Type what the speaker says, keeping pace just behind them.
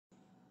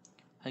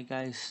Hi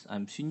guys,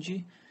 I'm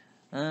Shinji.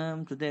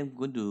 Today I'm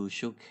going to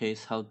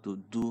showcase how to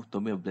do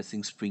Domain of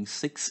Blessing Spring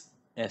 6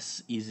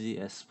 as easy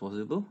as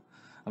possible.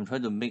 I'm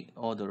trying to make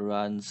all the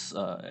runs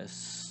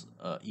as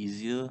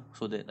easier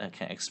so that I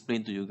can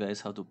explain to you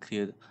guys how to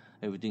clear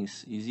everything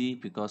is easy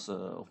because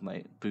of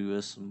my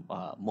previous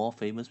more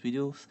famous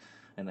videos,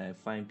 and I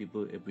find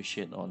people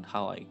appreciate on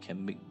how I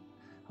can make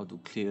how to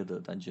clear the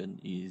dungeon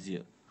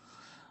easier.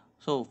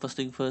 So first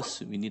thing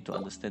first, we need to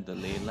understand the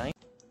ley line.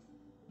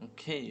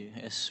 Okay,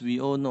 as we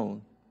all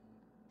know,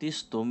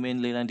 this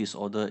domain leyline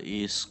disorder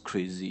is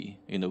crazy.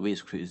 In a way,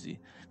 it's crazy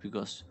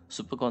because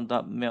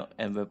superconduct melt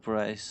and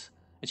vaporize.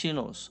 Actually,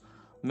 no,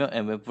 melt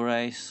and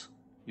vaporize.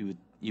 You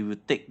will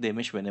take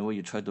damage whenever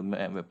you try to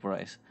melt and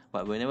vaporize.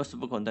 But whenever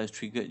superconduct is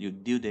triggered, you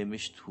deal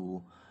damage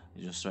to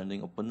your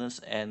surrounding opponents,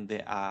 and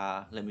there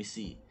are, let me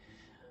see,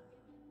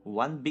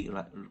 one big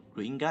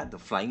ring guard, the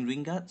flying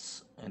ring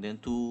guards, and then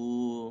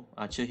two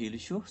archer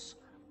helishos,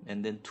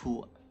 and then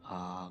two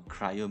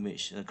cryo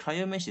mage. The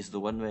cryo mage is the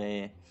one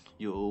where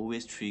you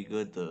always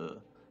trigger the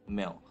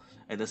melt.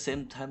 At the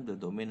same time, the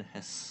domain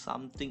has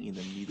something in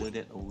the middle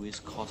that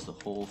always cause the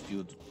whole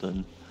field to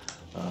turn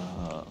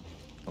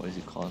what is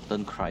it called?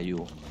 Turn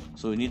cryo.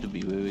 So you need to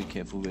be very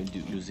careful when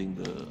using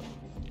the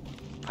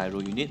pyro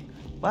unit.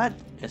 But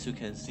as you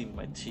can see,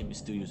 my team is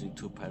still using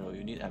two pyro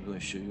unit. I'm going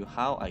to show you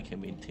how I can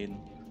maintain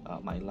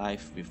my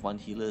life with one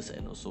healers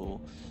and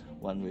also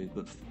one very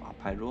good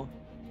pyro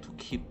to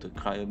keep the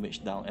cryo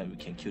mage down, and we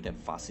can kill them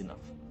fast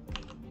enough.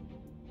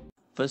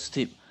 First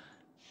tip,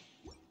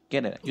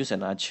 use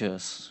an archer.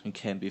 It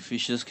can be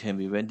fishes, can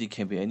be Wendy,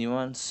 can be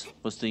anyone's.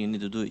 First thing you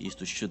need to do is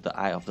to shoot the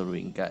eye of the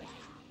ring guard.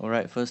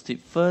 Alright, first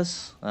tip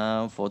first,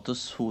 for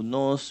those who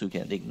knows, you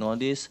can ignore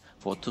this.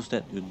 For those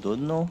that you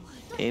don't know,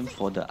 aim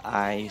for the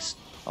eyes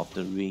of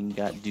the ring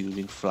guard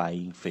during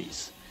flying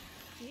phase.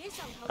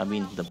 I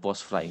mean the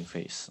boss flying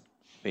phase.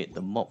 Wait,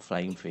 the mob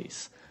flying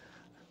phase.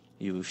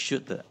 You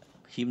shoot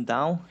him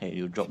down and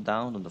you drop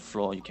down on the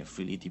floor, you can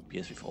freely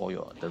DPS with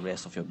all the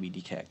rest of your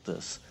melee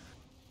characters.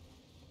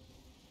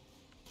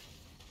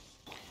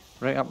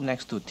 Right up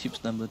next to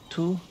tips number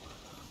 2,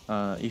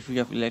 if you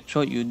have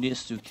electro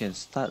units, you can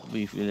start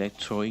with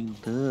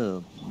electroing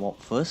the mob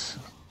first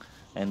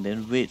and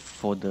then wait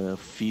for the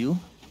field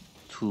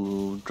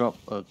to drop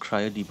a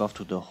cryo debuff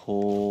to the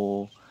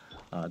whole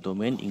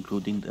domain,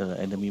 including the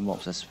enemy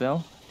mobs as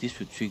well. This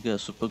will trigger a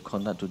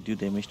superconduct to deal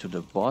damage to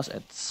the boss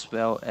as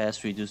well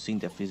as reducing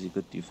their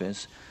physical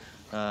defense.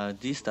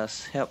 This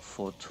does help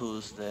for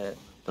tools that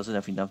doesn't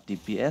have enough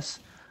DPS,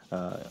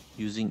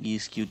 using E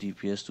skill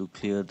DPS to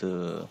clear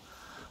the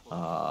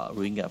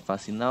ring guard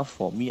fast enough.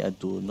 For me, I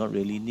do not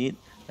really need.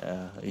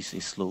 It's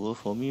slower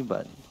for me,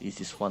 but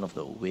this is one of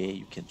the way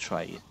you can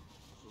try it.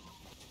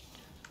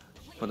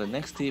 For the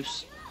next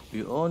tips,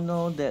 we all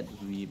know that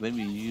when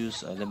we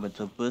use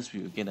elemental burst,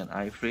 we will get an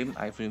iframe.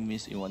 Iframe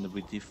means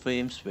invulnerability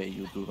frames where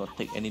you do not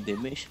take any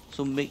damage.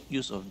 So make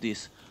use of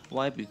this.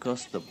 Why?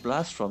 Because the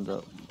blast from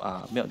the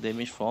melt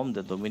damage from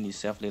the domain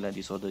itself, Leyline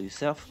disorder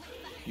itself,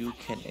 you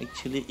can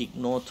actually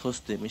ignore those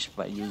damage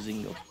by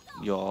using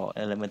your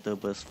elemental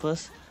burst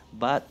first.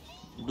 But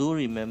do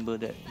remember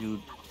that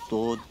you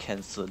don't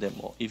cancel them,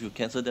 or if you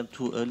cancel them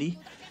too early,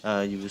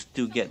 you will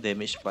still get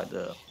damaged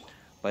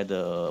by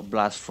the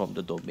blast from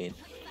the domain.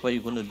 What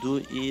you're going to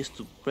do is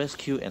to press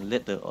Q and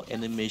let the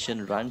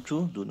animation run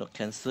through. Do not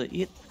cancel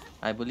it.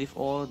 I believe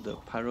all the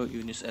pyro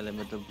units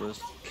elemental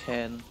burst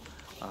can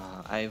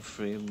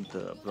iframe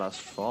the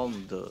blast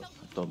from the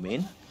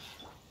domain,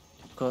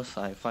 because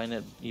I find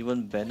that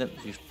even Bennett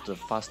with the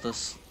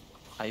fastest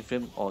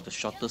iframe or the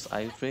shortest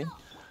iframe,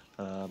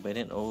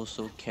 Bennett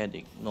also can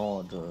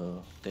ignore the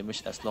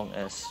damage as long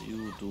as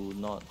you do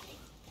not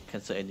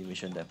cancel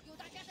animation them.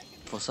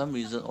 For some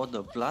reason, all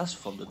the blast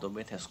from the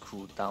domain has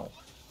cooled down,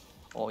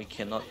 or it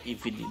cannot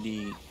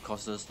infinitely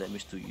causes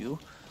damage to you.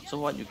 So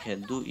what you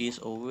can do is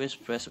always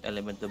press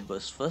elemental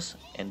burst first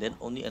and then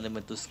only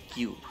elemental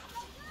skill,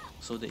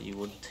 so that you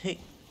won't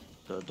take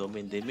the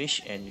domain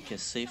damage and you can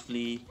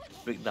safely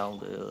break down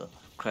the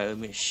Cryo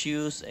Mage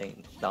shields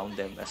and down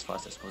them as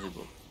fast as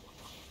possible.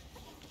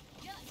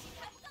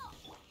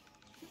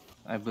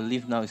 I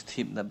believe now is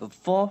tip number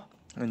 4,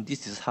 and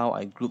this is how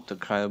I group the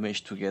Cryo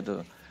Mage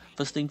together.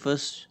 First thing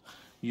first,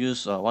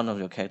 use one of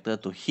your character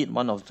to hit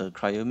one of the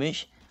Cryo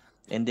Mage,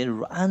 and then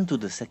run to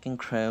the second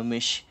Cryo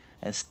Mage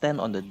and stand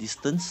on the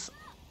distance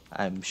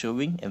I'm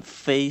showing and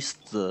face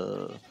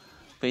that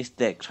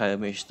Cryo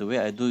Mage. The way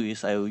I do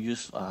is I will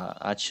use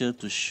Archer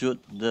to shoot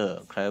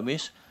the Cryo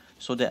Mage,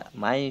 so that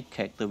my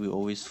character will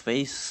always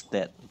face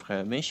that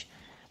Cryo Mage.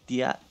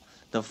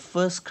 The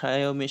first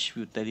Cryo Mage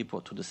will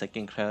teleport to the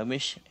second Cryo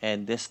Mage,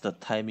 and that's the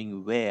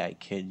timing where I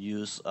can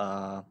use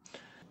to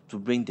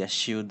bring their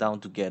shield down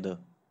together.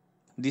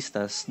 This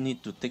does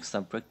need to take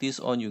some practice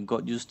on. You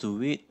got used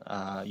to it,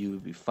 you will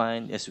be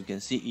fine. As you can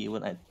see,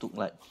 even I took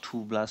like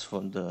 2 blasts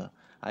from the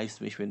Ice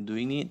Mage when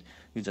doing it.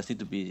 You just need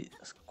to be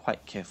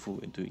quite careful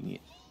when doing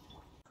it.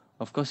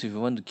 Of course, if you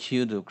want to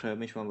kill the Cryo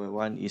Mage one by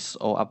one, it's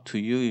all up to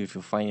you. If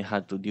you find it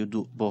hard to do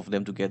both of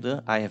them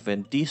together, I have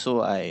NT,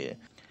 so I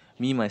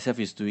Me myself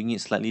is doing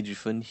it slightly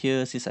different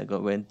here. Since I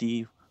got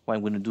Venti, what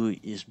I'm going to do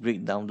is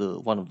break down the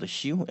one of the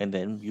shield and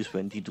then use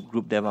Venti to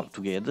group them up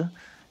together,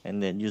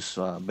 and then use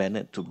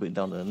Bennett to break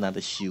down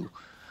another shield.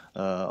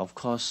 Of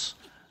course,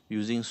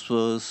 using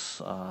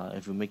swirls,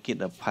 if you make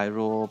it a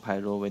Pyro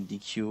Venti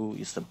Q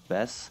is the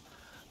best.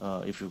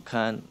 If you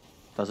can't,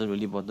 doesn't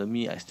really bother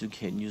me. I still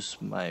can use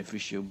my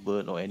Fisher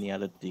Bird or any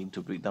other thing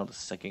to break down the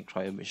second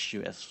Cryo Mage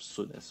shield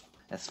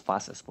as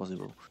fast as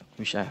possible,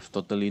 which I have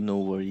totally no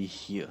worry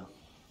here.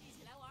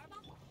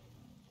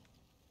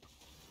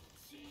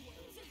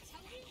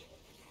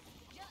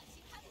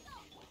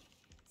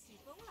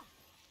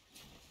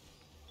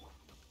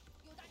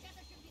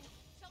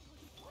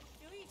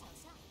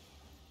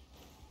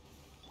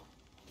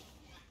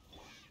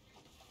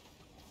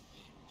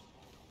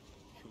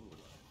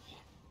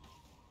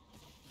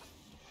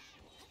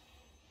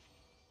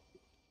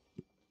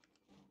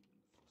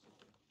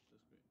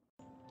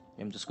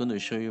 I'm just going to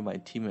show you my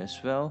team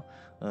as well.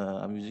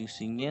 I'm using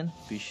Xingyan,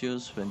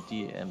 Vicious,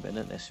 Venti, and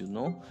Bennett, as you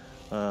know.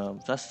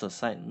 Just a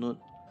side note,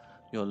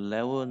 your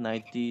level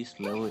 90 is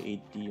level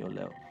 80, or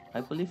level,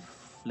 I believe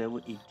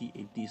level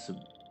 80 is the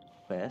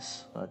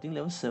best. I think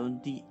level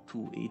 70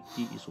 to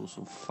 80 is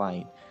also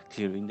fine.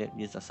 Clearing that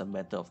is just a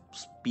matter of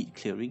speed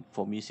clearing.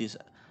 For me, since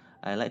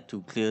I like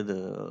to clear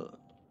the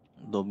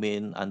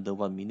domain under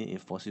 1 minute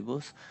if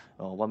possible,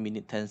 or 1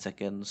 minute 10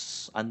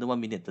 seconds, under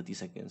 1 minute 30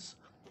 seconds.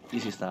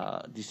 This is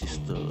the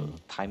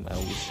time I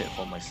always set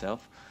for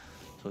myself.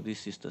 So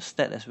this is the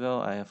stat as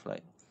well. I have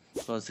like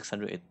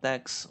 600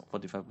 attacks,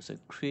 45%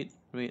 crit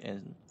rate,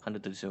 and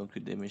 137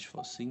 crit damage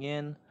for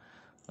Xingyan.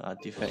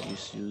 Artifact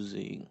is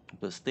using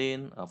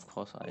Bloodstain. Of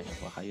course, I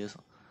have a higher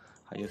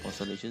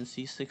constellation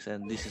C6,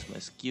 and this is my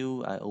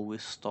skill. I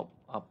always stop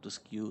up the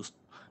skills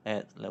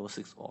at level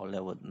 6 or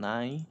level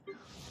 9.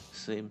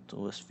 Same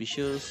towards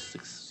Fishers,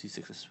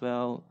 C6 as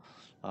well.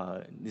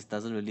 This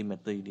doesn't really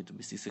matter you need to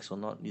be C6 or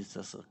not, it's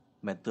just a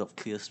matter of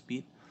clear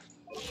speed.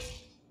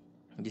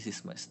 This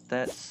is my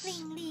stats.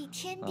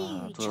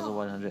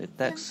 2100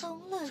 attacks,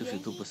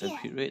 62%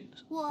 crit rate,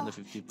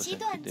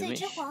 150% crit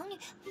damage.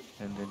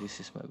 And then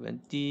this is my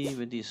Venti.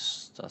 Venti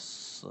is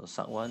just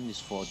Sub 1, is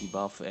for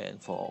debuff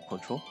and for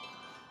control.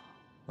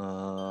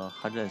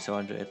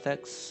 100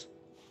 attacks,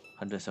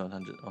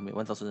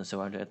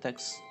 1700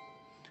 attacks,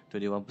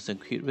 21%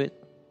 crit rate,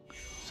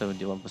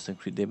 71%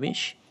 crit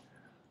damage.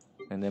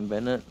 And then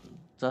Bennett,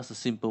 just a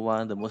simple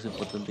one. The most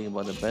important thing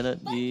about the Bennett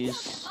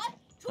is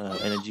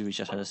energy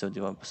recharge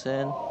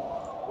 171%.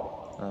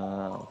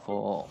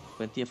 For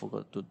 20, I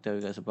forgot to tell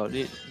you guys about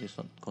it. It's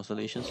not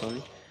constellation,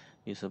 sorry.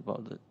 It's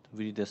about the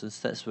viridescent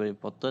stats, very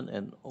important,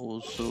 and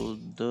also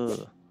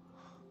the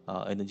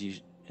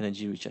energy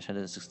recharge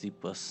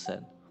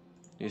 160%.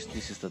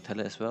 This is the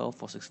talent as well,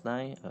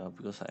 469,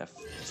 because I have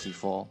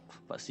C4,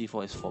 but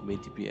C4 is for main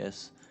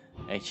DPS.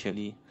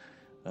 Actually,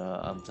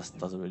 I'm just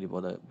doesn't really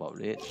bother about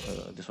it.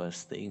 That's why I'm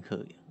staying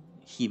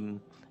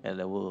him at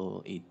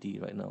level 80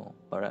 right now.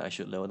 But I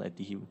should level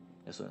 90 him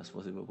as soon as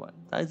possible. But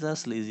I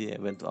just lazy. I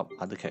went to up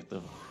other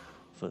character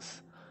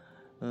first.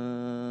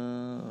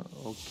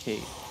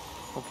 Okay.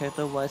 For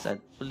character wise, I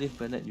believe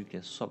Bennett you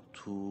can swap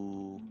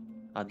to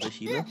other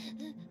healer.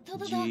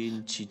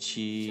 Jin,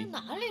 Chi,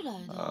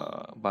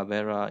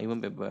 Barbara, even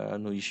Barbara,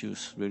 no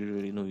issues.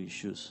 Really no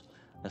issues.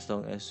 As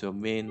long as your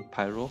main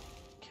Pyro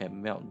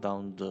can melt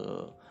down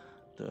the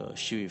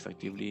shield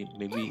effectively.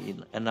 Maybe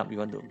end up you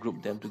want to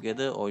group them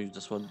together, or you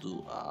just want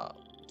to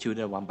kill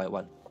them one by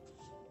one.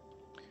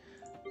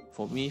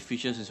 For me,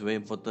 Fishers is very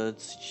important.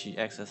 She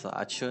acts as an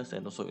archer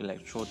and also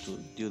Electro to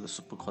deal the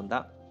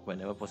Superconduct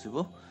whenever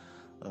possible.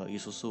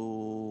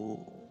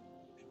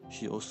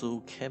 She also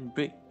can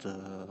break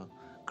the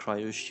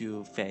Cryo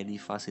Shield fairly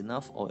fast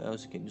enough, or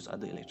else you can use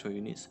other Electro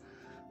units.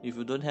 If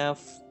you don't have,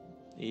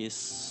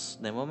 is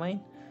never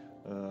mind.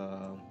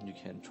 You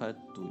can try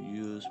to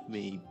use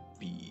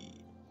maybe.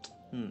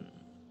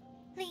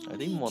 I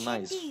think Mona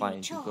is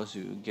fine because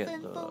you get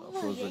the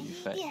frozen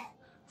effect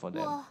for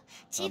them.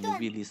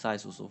 Maybe Lisa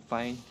is also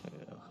fine.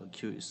 Her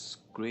Q is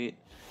great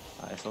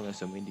as long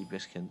as your main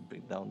DPS can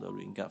break down the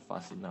ring guard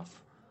fast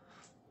enough.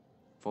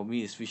 For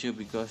me, it's Fisher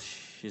because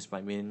she's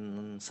my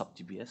main sub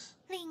DPS.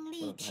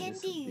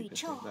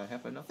 I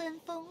have enough.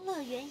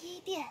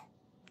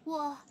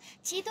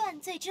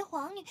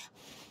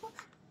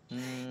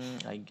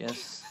 I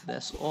guess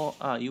that's all.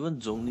 Even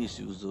Zhongli is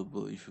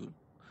usable if you,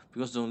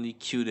 because Zhongli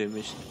Q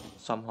damage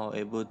somehow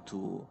able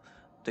to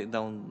take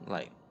down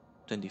like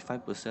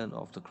 25%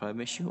 of the Cryo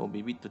Mage shield, or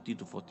maybe 30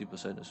 to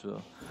 40% as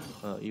well.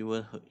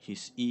 Even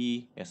his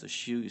E as a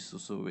shield is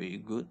also very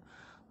good.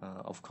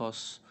 Of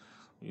course,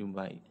 you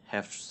might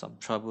have some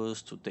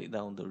troubles to take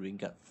down the ring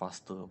guard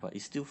faster, but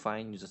it's still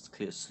fine. You just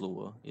clear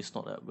slower. It's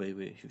not a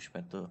very huge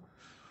matter.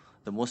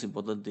 The most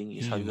important thing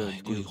is how you're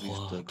gonna deal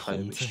with the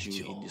Cryo Mage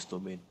shield in this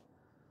domain.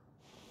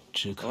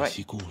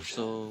 Alright,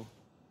 so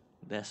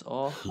that's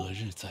all.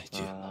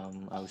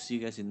 I will see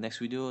you guys in the next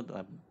video.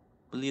 I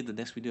believe the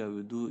next video I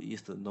will do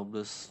is the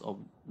Noblest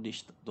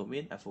Obliged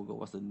domain. I forgot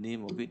what's the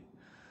name of it.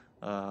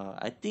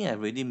 I think I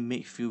already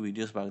made few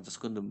videos, but I'm just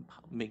going to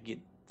make it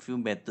few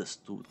methods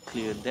to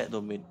clear that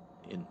domain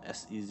in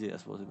as easy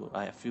as possible.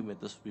 I have few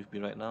methods with me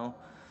right now,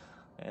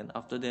 and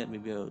after that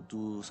maybe I'll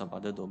do some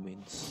other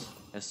domains,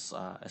 as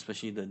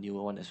especially the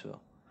newer one as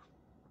well.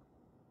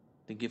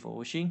 Thank you for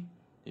watching.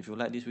 If you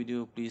like this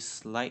video,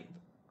 please like,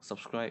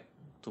 subscribe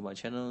to my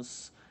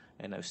channels,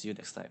 and I'll see you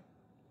next time.